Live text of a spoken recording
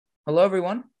Hello,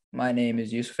 everyone. My name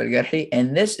is Yousuf Algarhy,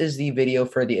 and this is the video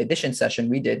for the addition session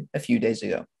we did a few days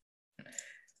ago.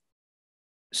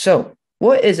 So,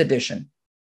 what is addition?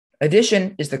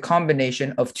 Addition is the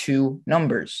combination of two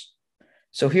numbers.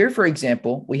 So here, for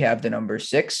example, we have the number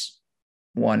 6,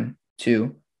 1,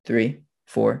 2, 3,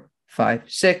 4, 5,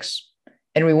 6,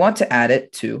 and we want to add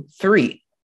it to 3,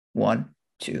 1,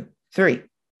 2, 3.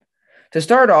 To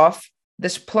start off,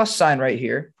 this plus sign right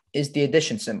here is the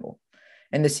addition symbol.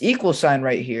 And this equal sign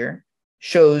right here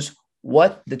shows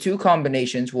what the two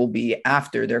combinations will be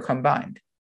after they're combined.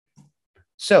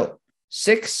 So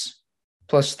 6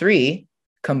 plus 3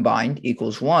 combined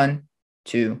equals 1,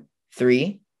 2,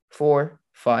 3, 4,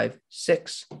 5,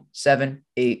 6, 7,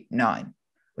 8, 9,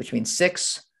 which means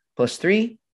 6 plus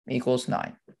 3 equals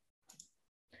 9.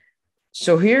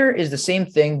 So here is the same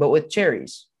thing, but with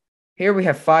cherries. Here we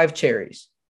have 5 cherries.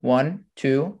 1,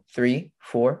 2, 3,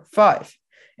 4, 5.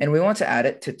 And we want to add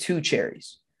it to 2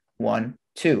 cherries. 1,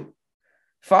 2.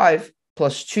 5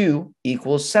 plus 2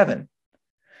 equals 7.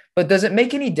 But does it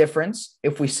make any difference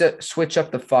if we switch up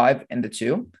the 5 and the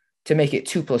 2 to make it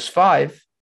 2 plus 5?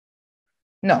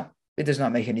 No, it does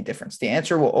not make any difference. The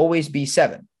answer will always be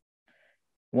 7.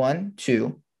 1,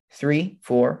 2, 3,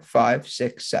 4, 5,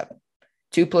 6, 7.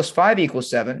 2 plus 5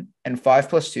 equals 7, and 5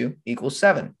 plus 2 equals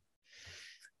 7.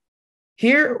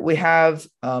 Here we have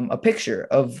a picture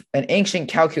of an ancient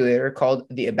calculator called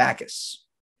the abacus.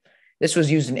 This was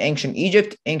used in ancient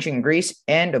Egypt, ancient Greece,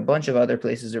 and a bunch of other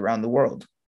places around the world.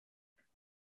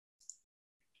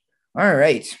 All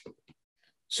right.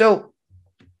 So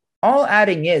all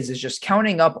adding is just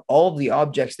counting up all of the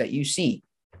objects that you see.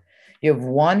 You have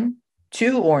 1,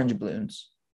 2 orange balloons,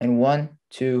 and 1,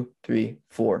 2, 3,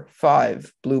 4,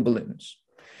 5 blue balloons.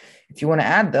 If you want to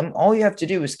add them, all you have to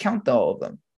do is count all of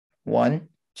them. 1,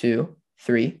 2,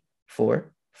 3,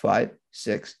 4, 5,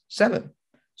 6, 7.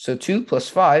 So 2 plus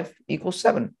 5 equals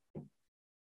 7.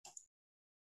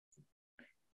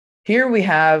 Here we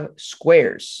have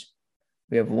squares.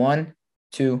 We have 1,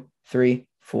 2, 3,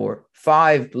 4,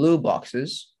 5 blue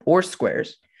boxes or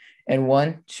squares, and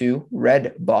 1, 2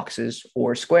 red boxes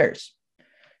or squares.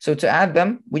 So to add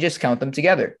them, we just count them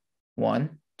together. 1,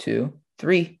 2,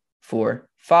 3, 4,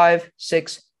 5,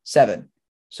 6, 7.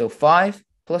 So 5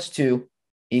 plus 2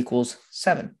 equals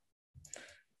 7.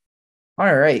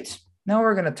 All right, now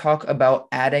we're going to talk about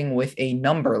adding with a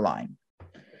number line.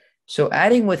 So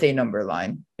adding with a number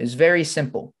line is very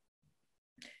simple.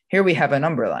 Here we have a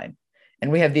number line, and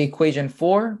we have the equation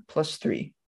 4 plus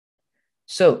 3.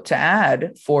 So to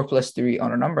add 4 plus 3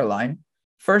 on a number line,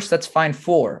 first let's find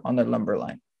 4 on the number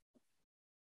line.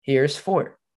 Here's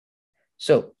 4.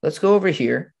 So let's go over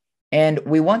here, and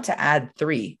we want to add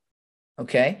 3.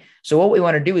 Okay, so what we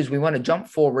want to do is we want to jump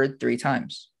forward 3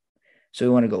 times. So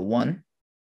we want to go 1,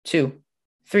 2,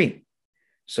 3.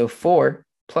 So 4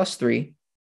 plus 3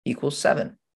 equals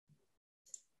 7.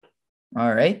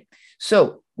 All right,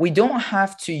 so we don't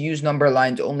have to use number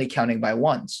lines only counting by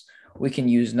ones. We can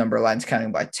use number lines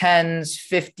counting by 10s,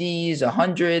 50s,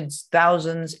 100s,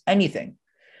 thousands, anything.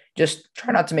 Just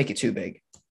try not to make it too big.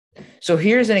 So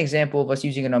here's an example of us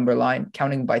using a number line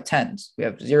counting by 10s. We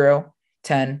have 0,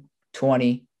 10,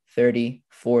 20, 30,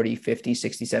 40, 50,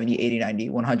 60, 70, 80, 90,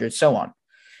 100, so on.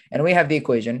 And we have the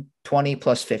equation 20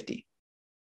 plus 50.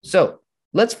 So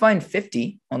let's find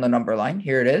 50 on the number line.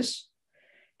 Here it is.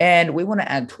 And we want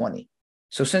to add 20.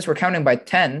 So since we're counting by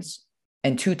 10s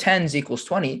and 2 10s equals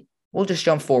 20, we'll just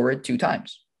jump forward 2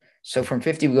 times. So from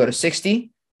 50, we go to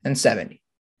 60 and 70.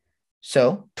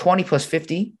 So 20 plus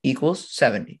 50 equals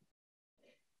 70.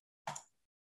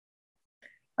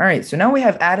 All right, so now we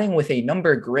have adding with a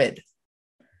number grid.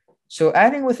 So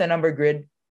adding with a number grid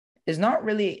is not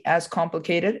really as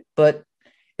complicated, but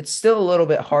it's still a little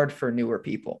bit hard for newer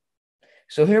people.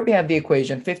 So here we have the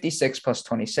equation 56 plus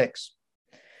 26.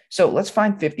 So let's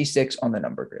find 56 on the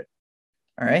number grid.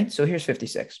 All right, so here's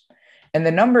 56. And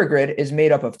the number grid is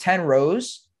made up of 10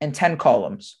 rows and 10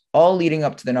 columns, all leading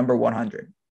up to the number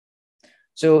 100.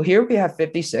 So here we have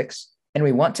 56, and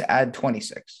we want to add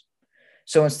 26.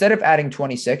 So instead of adding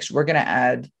 26, we're going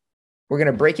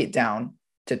to break it down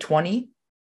to 20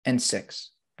 and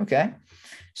 6. Okay.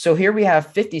 So here we have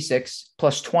 56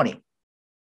 plus 20. All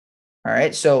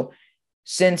right. So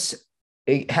since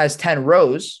it has 10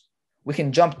 rows, we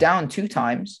can jump down 2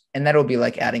 times, and that'll be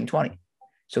like adding 20.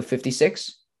 So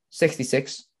 56,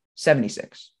 66,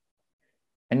 76.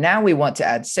 And now we want to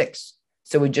add 6.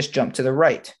 So we just jump to the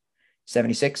right.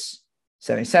 76,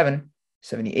 77,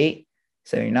 78,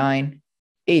 79,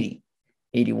 80,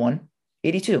 81,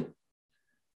 82.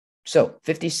 So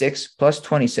 56 plus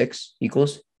 26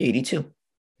 equals 82.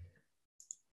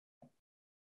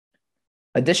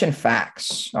 Addition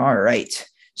facts. All right.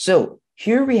 So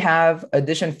here we have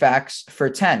addition facts for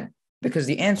 10 because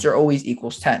the answer always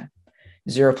equals 10.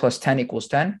 0 plus 10 equals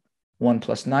 10. 1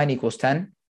 plus 9 equals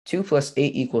 10. 2 plus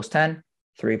 8 equals 10.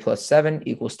 3 plus 7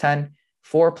 equals 10.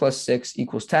 4 plus 6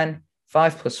 equals 10.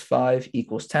 5 plus 5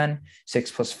 equals 10.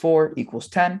 6 plus 4 equals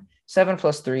 10. 7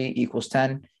 plus 3 equals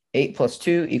 10. 8 plus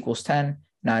 2 equals 10.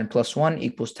 9 plus 1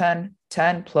 equals 10.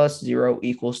 10 plus 0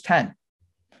 equals 10.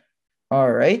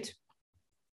 All right.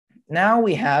 Now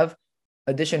we have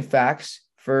addition facts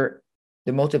for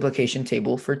the multiplication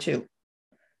table for 2.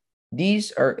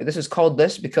 This is called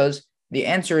this because the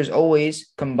answer is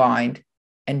always combined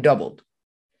and doubled.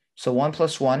 So 1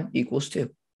 plus 1 equals 2.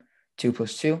 2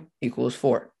 plus 2 equals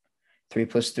 4. 3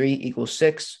 plus 3 equals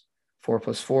 6. 4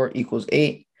 plus 4 equals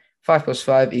 8. 5 plus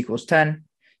 5 equals 10.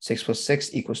 6 plus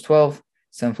 6 equals 12.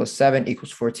 7 plus 7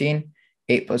 equals 14.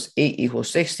 8 plus 8 equals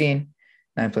 16.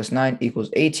 9 plus 9 equals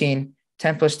 18.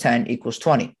 10 plus 10 equals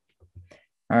 20.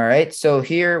 All right, so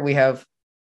here we have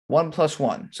 1 plus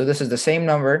 1. So this is the same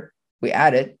number. We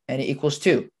add it, and it equals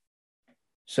 2.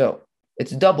 So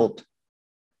it's doubled.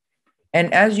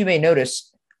 And as you may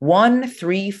notice, 1,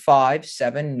 3, 5,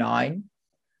 7, 9,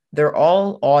 they're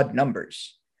all odd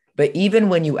numbers. But even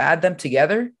when you add them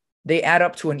together, they add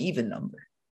up to an even number.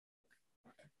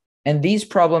 And these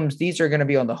problems, these are going to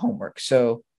be on the homework.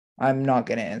 So I'm not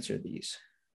going to answer these.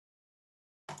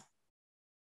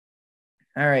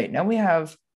 All right, now we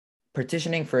have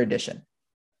partitioning for addition.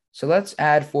 So let's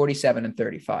add 47 and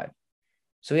 35.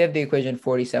 So we have the equation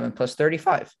 47 plus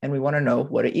 35, and we want to know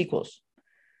what it equals.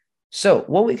 So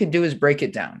what we could do is break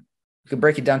it down. We could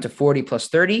break it down to 40 plus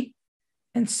 30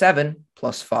 and 7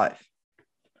 plus 5.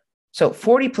 So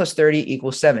 40 plus 30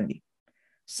 equals 70.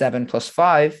 7 plus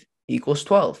 5 equals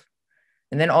 12.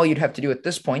 And then all you'd have to do at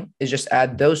this point is just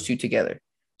add those two together.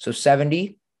 So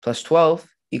 70 plus 12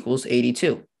 equals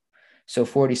 82. So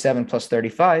 47 plus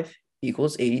 35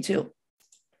 equals 82.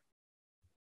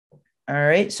 All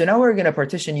right, so now we're going to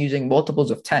partition using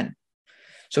multiples of 10.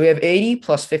 So we have 80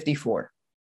 plus 54,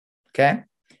 okay?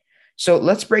 So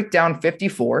let's break down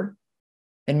 54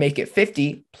 and make it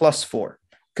 50 plus 4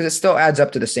 because it still adds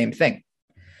up to the same thing.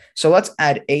 So let's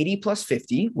add 80 plus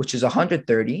 50, which is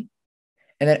 130,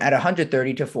 and then add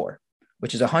 130 to 4,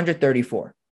 which is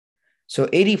 134. So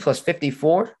 80 plus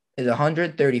 54 is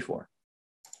 134.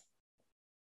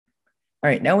 All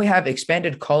right, now we have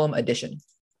expanded column addition.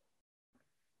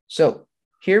 So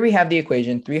here we have the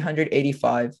equation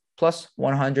 385 plus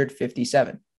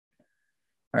 157.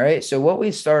 All right, so what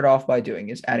we start off by doing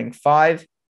is adding 5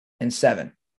 and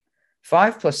 7.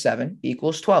 5 plus 7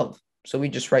 equals 12. So we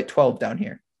just write 12 down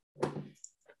here.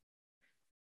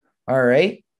 All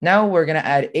right, now we're going to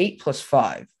add 8 plus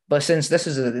 5. But since this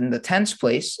is in the tens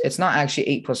place, it's not actually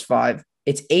 8 plus 5.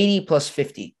 It's 80 plus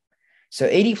 50. So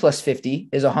 80 plus 50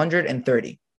 is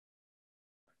 130.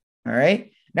 All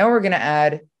right. Now we're going to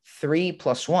add 3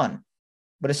 plus 1.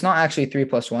 But it's not actually 3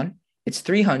 plus 1. It's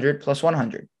 300 plus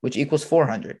 100, which equals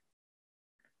 400.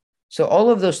 So all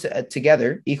of those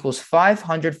together equals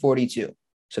 542.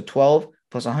 So 12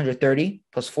 plus 130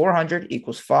 plus 400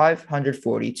 equals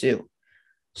 542.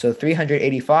 So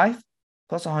 385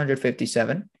 plus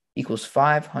 157 equals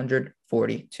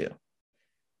 542.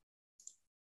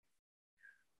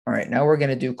 All right, now we're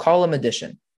going to do column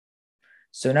addition.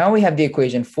 So now we have the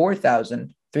equation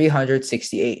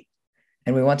 4,368,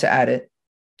 and we want to add it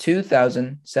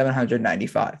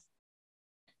 2,795.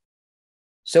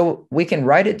 So we can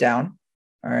write it down,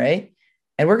 all right?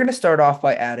 And we're going to start off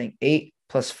by adding 8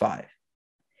 plus 5.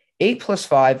 8 plus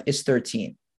 5 is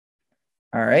 13,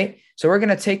 all right? So we're going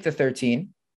to take the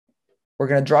 13, we're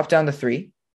going to drop down the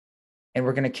 3, and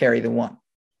we're going to carry the 1,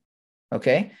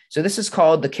 okay? So this is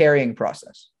called the carrying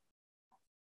process.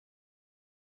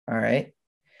 All right.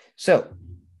 So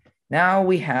now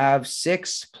we have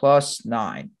 6 plus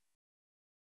 9.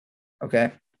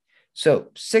 Okay. So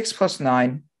 6 plus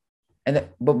 9.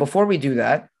 But before we do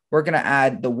that, we're going to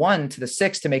add the 1 to the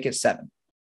 6 to make it 7.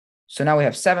 So now we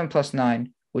have 7 plus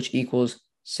 9, which equals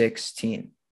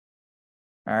 16.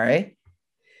 All right.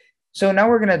 So now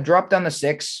we're going to drop down the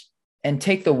 6 and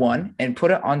take the 1 and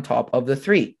put it on top of the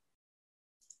 3.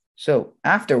 So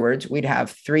afterwards, we'd have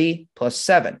 3 plus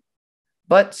 7.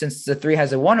 But since the 3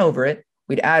 has a 1 over it,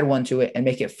 we'd add 1 to it and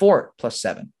make it 4 plus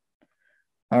 7.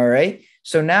 All right.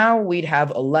 So now we'd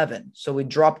have 11. So we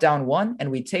drop down 1 and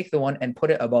we take the 1 and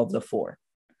put it above the 4.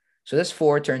 So this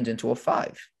 4 turns into a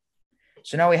 5.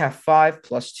 So now we have 5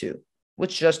 plus 2,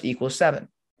 which just equals 7.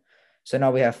 So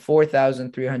now we have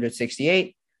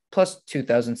 4,368 plus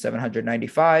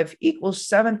 2,795 equals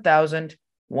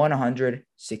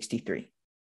 7,163.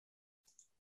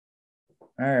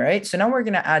 All right, so now we're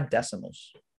going to add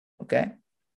decimals, okay?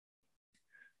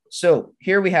 So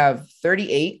here we have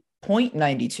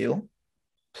 38.92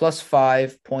 plus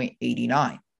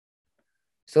 5.89.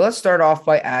 So let's start off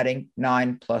by adding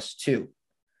 9 plus 2.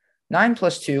 9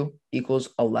 plus 2 equals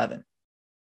 11.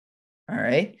 All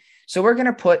right, so we're going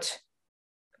to put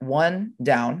 1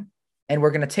 down, and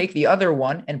we're going to take the other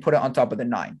 1 and put it on top of the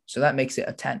 9. So that makes it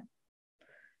a 10.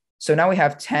 So now we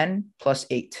have 10 plus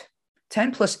 8.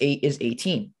 10 plus 8 is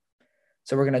 18.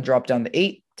 So we're going to drop down the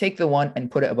 8, take the 1, and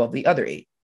put it above the other 8.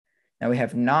 Now we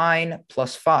have 9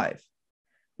 plus 5.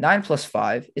 9 plus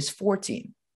 5 is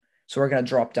 14. So we're going to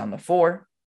drop down the 4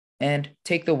 and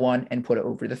take the 1 and put it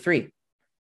over the 3.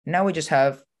 Now we just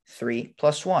have 3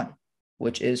 plus 1,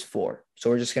 which is 4. So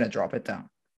we're just going to drop it down.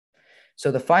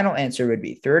 So the final answer would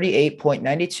be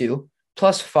 38.92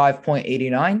 plus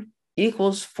 5.89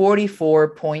 equals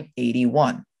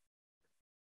 44.81.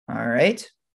 All right.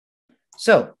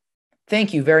 So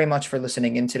thank you very much for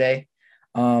listening in today.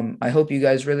 I hope you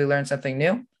guys really learned something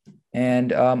new,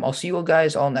 and I'll see you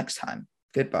guys all next time.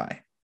 Goodbye.